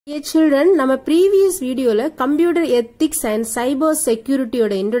Dear children, நம்ம previous videoல computer ethics and cyber security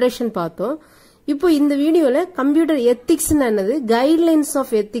ஓட introduction பார்த்தோம். இப்போ இந்த வீடியோல computer ethics என்னது guidelines of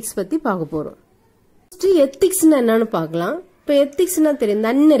ethics பத்தி பார்க்க போறோம். First ethics என்னன்னு பார்க்கலாம். இப்போ ethics னா தெரியும்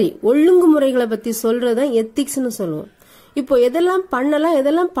நன்னெறி ஒழுங்குமுறைகளை பத்தி சொல்றத ethics னு சொல்லுவோம். இப்போ எதெல்லாம் பண்ணலாம்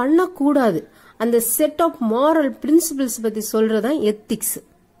எதெல்லாம் பண்ண கூடாது அந்த set of moral principles பத்தி சொல்றத ethics.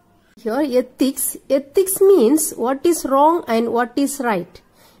 Here ethics means what is wrong and what is right.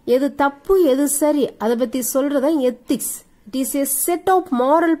 எது தப்பு எது சரி அத பத்தி சொல்றதா ethics. It is a set of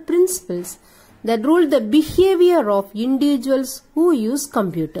moral principles that rule the behavior of individuals who use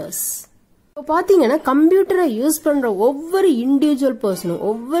computers. இப்போ பாத்தீங்கன்னா கம்ப்யூட்டரை யூஸ் பண்ற ஒவ்வொரு இண்டிவிஜுவல் பர்சனும்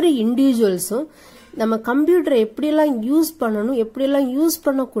ஒவ்வொரு இண்டிவிஜுவல்ஸும் நம்ம கம்ப்யூட்டரை எப்படியெல்லாம் யூஸ் பண்ணணும் எப்படியெல்லாம் யூஸ்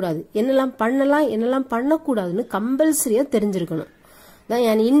பண்ணக்கூடாது என்னெல்லாம் பண்ணலாம் என்னெல்லாம் பண்ணக்கூடாதுன்னு கம்பல்சரியா தெரிஞ்சிருக்கணும்.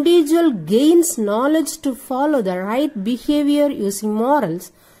 An individual gains knowledge to follow the right behavior using morals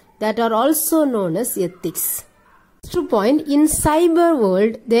that are also known as ethics. Next point, in cyber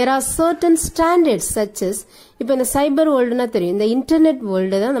world there are certain standards such as இப்போ இந்த cyber world னா தெரியும் இந்த internet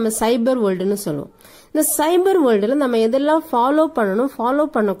world தான் நம்ம cyber world னு சொல்லுவோம். இந்த cyber worldல நம்ம எதெல்லாம் ஃபாலோ பண்ணணும் ஃபாலோ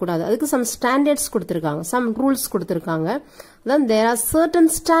பண்ண கூடாது அதுக்கு some standards கொடுத்திருக்காங்க some rules கொடுத்திருக்காங்க. Then there are certain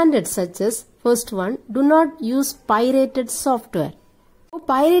standards such as first one, do not use pirated software.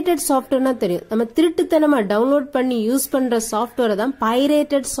 Pirated சாஃப்ட்வேர்னா தெரியும் நம்ம திருட்டுத்தனமா டவுன்லோட் பண்ணி யூஸ் பண்ற சாஃப்ட்வேரை தான்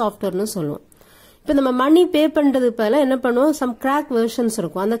பைரேட்டட் சாஃப்ட்வேர்னு சொல்லுவோம். இப்போ நம்ம மணி பே பண்றது பதிலா என்ன பண்ணுவோம் சம் கிராக் வெர்ஷன்ஸ்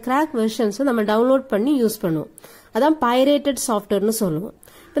இருக்கும் அந்த கிராக் வெர்ஷன்ஸ் நம்ம டவுன்லோட் பண்ணி யூஸ் பண்ணுவோம் அதான் பைரேட்டட் சாஃப்ட்வேர்னு சொல்லுவோம்.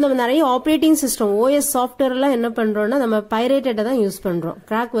 இப்போ நம்ம நிறைய ஆப்ரேட்டிங் சிஸ்டம் ஓஎஸ் சாஃப்ட்வேர் எல்லாம் என்ன பண்றோம்னா நம்ம பைரேட்டடை தான் யூஸ் பண்றோம்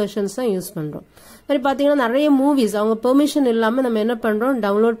கிராக் வெர்ஷன்ஸ் தான் யூஸ் பண்றோம். மாதிரி பாத்தீங்கன்னா நிறைய மூவிஸ் அவங்க பெர்மிஷன் இல்லாம நம்ம என்ன பண்றோம்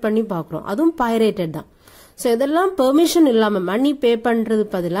டவுன்லோட் பண்ணி பாக்குறோம் அதுவும் பைரேட்டட் தான். சோ இதெல்லாம் பெர்மிஷன் இல்லாம மணி பே பண்றது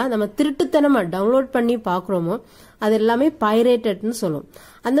பதிலா நம்ம திருட்டுத்தனமா டவுன்லோட் பண்ணி பாக்குறோமோ அது எல்லாமே பைரேட்டட்னு சொல்லுவோம்.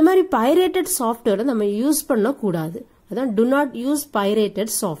 அந்த மாதிரி பைரேட்டட் சாஃப்ட்வேரை நம்ம யூஸ் பண்ண கூடாது அதான் do not use pirated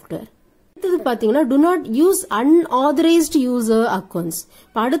software. அடுத்தது பாத்தீங்கன்னா do not use unauthorized user accounts.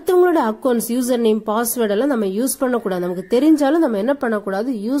 இப்ப அடுத்தவங்களோட அக்கௌண்ட்ஸ் யூசர் நேம் பாஸ்வேர்ட் எல்லாம் நம்ம யூஸ் பண்ணக்கூடாது நமக்கு தெரிஞ்சாலும் நம்ம என்ன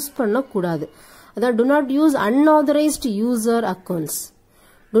பண்ணக்கூடாது யூஸ் பண்ணக்கூடாது அதான் do not use unauthorized user accounts.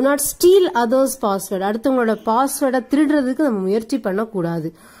 Do not steal others password. அடுத்தவங்களோட பாஸ்வேர்டை திருடுறதுக்கு நம்ம முயற்சி பண்ணக்கூடாது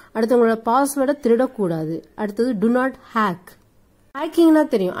அடுத்தவங்களோட பாஸ்வேர்டை திருடக்கூடாது. அடுத்தது do not hack. ஹேக்கிங்னா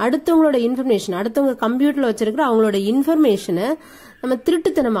தெரியும் அடுத்தவங்களோட இன்ஃபர்மேஷன் அடுத்தவங்க கம்ப்யூட்டர்ல வச்சிருக்கிற அவங்களோட இன்ஃபர்மேஷனை நம்ம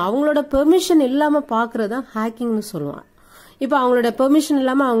திருட்டுத்தனமா அவங்களோட பெர்மிஷன் இல்லாம பாக்குறதா ஹேக்கிங்னு சொல்லுவாங்க. இப்ப அவங்களோட பெர்மிஷன்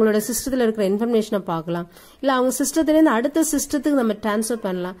இல்லாம அவங்களோட சிஸ்டத்துல இருக்கிற இன்ஃபர்மேஷனை பார்க்கலாம் இல்ல அவங்க சிஸ்டத்துல இருந்து அடுத்த சிஸ்டத்துக்கு நம்ம டிரான்ஸ்ஃபர்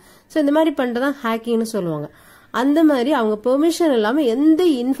பண்ணலாம். சோ இந்த மாதிரி பண்றதா ஹேக்கிங்னு சொல்லுவாங்க. அந்த மாதிரி அவங்க பெர்மிஷன் இல்லாம எந்த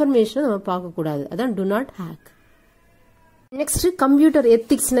இன்ஃபர்மேஷனும் நம்ம பார்க்க கூடாது அதான் do not hack. Next computer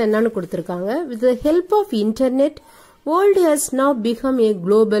எத்திக்ஸ்னா என்னன்னு கொடுத்திருக்காங்க. with the help of internet world has now become a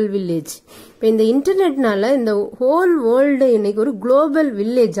global village. இப்போ இந்த இன்டர்நெட்னால இந்த ஹோல் வேர்ல்டு இன்னைக்கு ஒரு குளோபல்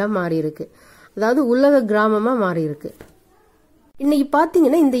வில்லேஜா மாறி இருக்கு அதாவது உலக கிராமமா மாறி இருக்கு. இன்னைக்கு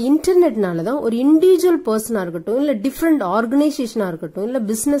பாத்தீங்கன்னா இந்த இன்டர்நெட்னாலதான் ஒரு இண்டிவிஜுவல் பர்சனா இருக்கட்டும் இல்ல டிஃப்ரெண்ட் ஆர்கனைசேஷனா இருக்கட்டும் இல்ல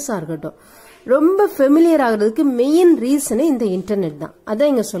பிசினஸா இருக்கட்டும் ரொம்ப ஃபெமிலியர் ஆகிறதுக்கு மெயின் ரீசனே இந்த இன்டர்நெட் தான் அதான்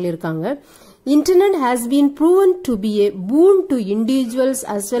இங்க சொல்லியிருக்காங்க. Internet has been proven to be a boon to individuals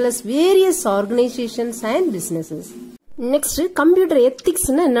as well as various organizations and businesses. Next, computer ethics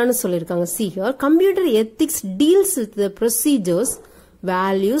என்னன்னு சொல்லிருக்காங்க. See here, computer ethics deals with the procedures,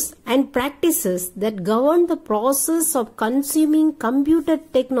 values and practices that govern the process of consuming computer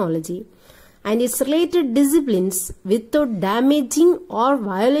technology and its related disciplines without damaging or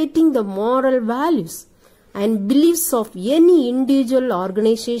violating the moral values and beliefs of any individual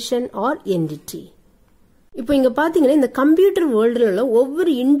organization or entity. இப்போ இங்க பாத்தீங்கன்னா இந்த computer வேர்ல்டுல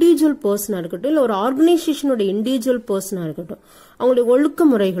ஒவ்வொரு individual பர்சனா இருக்கட்டும் இல்ல ஒரு ஆர்கனைசேஷனோட individual பர்சனா இருக்கட்டும் அவங்களுடைய ஒழுக்க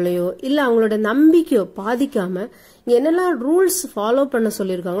முறைகளையோ இல்ல அவங்களோட நம்பிக்கையோ பாதிக்காம இங்க என்னெல்லாம் ரூல்ஸ் ஃபாலோ பண்ண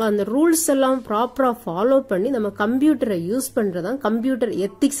சொல்லியிருக்காங்களோ அந்த ரூல்ஸ் எல்லாம் ப்ராப்பரா ஃபாலோ பண்ணி நம்ம கம்ப்யூட்டரை யூஸ் பண்றதான் கம்ப்யூட்டர்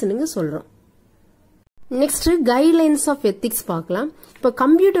எத்திக்ஸ்னு சொல்றோம். நெக்ஸ்ட் கைட்லைன்ஸ் ஆஃப் எத்திக்ஸ் பார்க்கலாம். இப்போ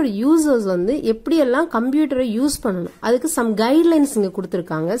கம்ப்யூட்டர் யூசர்ஸ் வந்து எப்படியெல்லாம் கம்ப்யூட்டரை யூஸ் பண்ணணும் அதுக்கு சம் கைட்லைன்ஸ் இங்க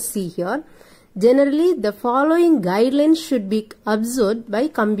கொடுத்திருக்காங்க. See here, generally the following guidelines should be observed by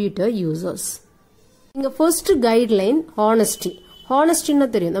computer users. இங்க ஃபர்ஸ்ட் கைட்லைன் ஹானஸ்டி. ஹானஸ்டின்னா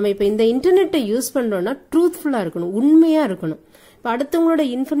தெரியும் நம்ம இப்ப இந்த இன்டர்நெட்டை யூஸ் பண்றோம்னா ட்ரூத்ஃபுல்லா இருக்கணும் உண்மையா இருக்கணும். இப்ப அடுத்தவங்களோட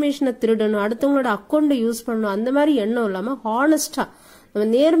இன்ஃபர்மேஷனை திருடணும் அடுத்தவங்களோட அக்கௌண்ட்டை யூஸ் பண்ணணும் அந்த மாதிரி எண்ணம் இல்லாம ஹானஸ்டா நம்ம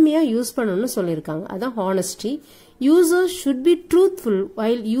நேர்மையா யூஸ் பண்ணணும்னு சொல்லியிருக்காங்க அதான் honesty. Users should be truthful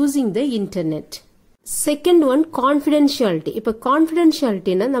while using the internet. Second one confidentiality. இப்ப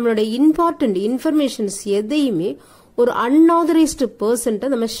கான்ஃபிடென்ஷியாலிட்டினா நம்மளோட இம்பார்ட்டன்ட் இன்ஃபர்மேஷன்ஸ் எதையுமே ஒரு அன்ஆதரைஸ்டு பர்சன்ட்ட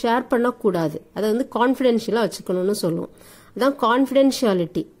நம்ம ஷேர் பண்ணக்கூடாது அதை வந்து கான்ஃபிடென்ஷியலா வச்சுக்கணும்னு சொல்லுவோம் அதான்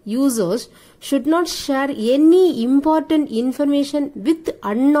confidentiality. Users should not share any important information with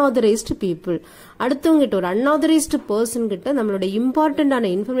unauthorized people. அடுத்தவங்க கிட்ட, ஒரு unauthorized person கிட்ட நம்மளோட இம்பார்ட்டன்டான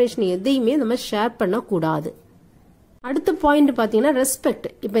இன்ஃபர்மேஷன் எதையுமே நம்ம ஷேர் பண்ண கூடாது. அடுத்த பாயிண்ட் பாத்தீங்கன்னா ரெஸ்பெக்ட்.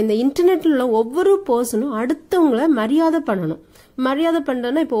 இப்ப இந்த இன்டர்நெட்ல உள்ள ஒவ்வொரு பர்சனும் அடுத்தவங்களை மரியாதை பண்ணணும். மரியாதை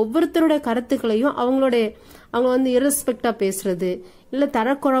பண்றதுன்னா இப்ப ஒவ்வொருத்தருடைய கருத்துக்களையும் அவங்க வந்து இரஸ்பெக்டா பேசுறது, இல்ல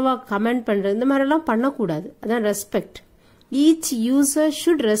தரக்குறைவா கமெண்ட் பண்றது, இந்த மாதிரி எல்லாம் பண்ணக்கூடாது. அதான் respect. Each user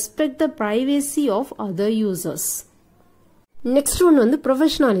should respect the privacy of other users. Next one வந்து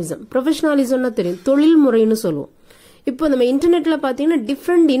ப்ரொஃபஷனலிசம். ப்ரொஃபஷனலிசம்னா தெரியும், தொழில் முறைன்னு சொல்லுவோம். இப்போ நம்ம இன்டர்நெட்ல பாத்தீங்கன்னா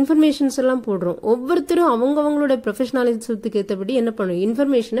டிஃப்ரெண்ட் இன்ஃபர்மேஷன்ஸ் எல்லாம் போடுறோம். ஒவ்வொருத்தரும் அவங்களோட ப்ரொஃபஷனலிசத்துக்கு ஏற்றபடி என்ன பண்ணணும்,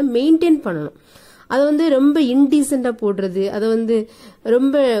 இன்ஃபர்மேஷனை மெயின்டைன் பண்ணணும். அதை வந்து ரொம்ப இன்டீசென்டா போடுறது, அதை வந்து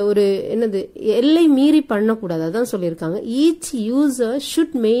ரொம்ப ஒரு எல்லை மீறி பண்ணக்கூடாது. அதான் சொல்லியிருக்காங்க. Each user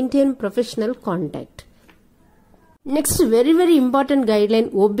should maintain professional contact. Next very very important guideline,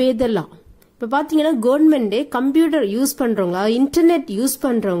 obey த லா. இப்ப பாத்தீங்கன்னா கவர்மெண்டே கம்ப்யூட்டர் யூஸ் பண்றவங்க, இன்டர்நெட் யூஸ்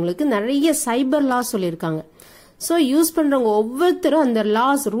பண்றவங்களுக்கு நிறைய சைபர் லா சொல்லியிருக்காங்க. சோ யூஸ் பண்றவங்க ஒவ்வொருத்தரும் அந்த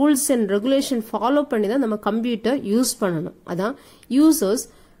loss, rules and regulation follow பண்ணி தான் நம்ம கம்ப்யூட்டர் யூஸ் பண்ணணும். அதான் users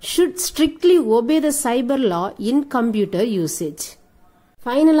should strictly obey the cyber law in computer usage.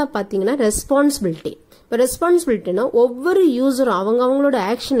 ஃபைனலா பாத்தீங்கன்னா ரெஸ்பான்சிபிலிட்டி. இப்ப ரெஸ்பான்சிபிலிட்டினா ஒவ்வொரு யூசரும் அவங்களோட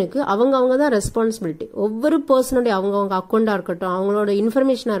ஆக்ஷனுக்கு அவங்க தான் ரெஸ்பான்சிபிலிட்டி. ஒவ்வொரு பர்சனுடைய அவங்க அக்கௌண்டா இருக்கட்டும், அவங்களோட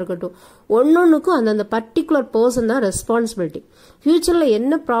இன்ஃபர்மேஷனா இருக்கட்டும், ஒன்னொன்னுக்கும் அந்த பர்டிகுலர் பர்சன் தான் ரெஸ்பான்சிபிலிட்டி. ஃபியூச்சர்ல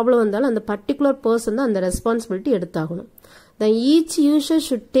என்ன ப்ராப்ளம் வந்தாலும் அந்த பர்டிகுலர் பர்சன் தான் அந்த responsibility எடுத்தாகணும். Then each user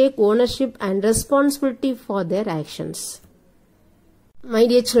should take ownership and responsibility for their actions. My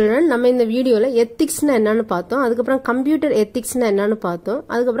dear children, நம்ம இந்த வீடியோல எத்திக்ஸ்னா என்னன்னு பார்த்தோம். அதுக்கப்புறம் கம்ப்யூட்டர் எத்திக்ஸ்னா என்னன்னு பார்த்தோம்.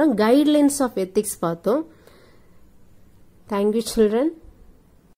 அதுக்கப்புறம் கைட்லைன்ஸ் ஆஃப் எத்திக்ஸ் பார்த்தோம். Thank you children.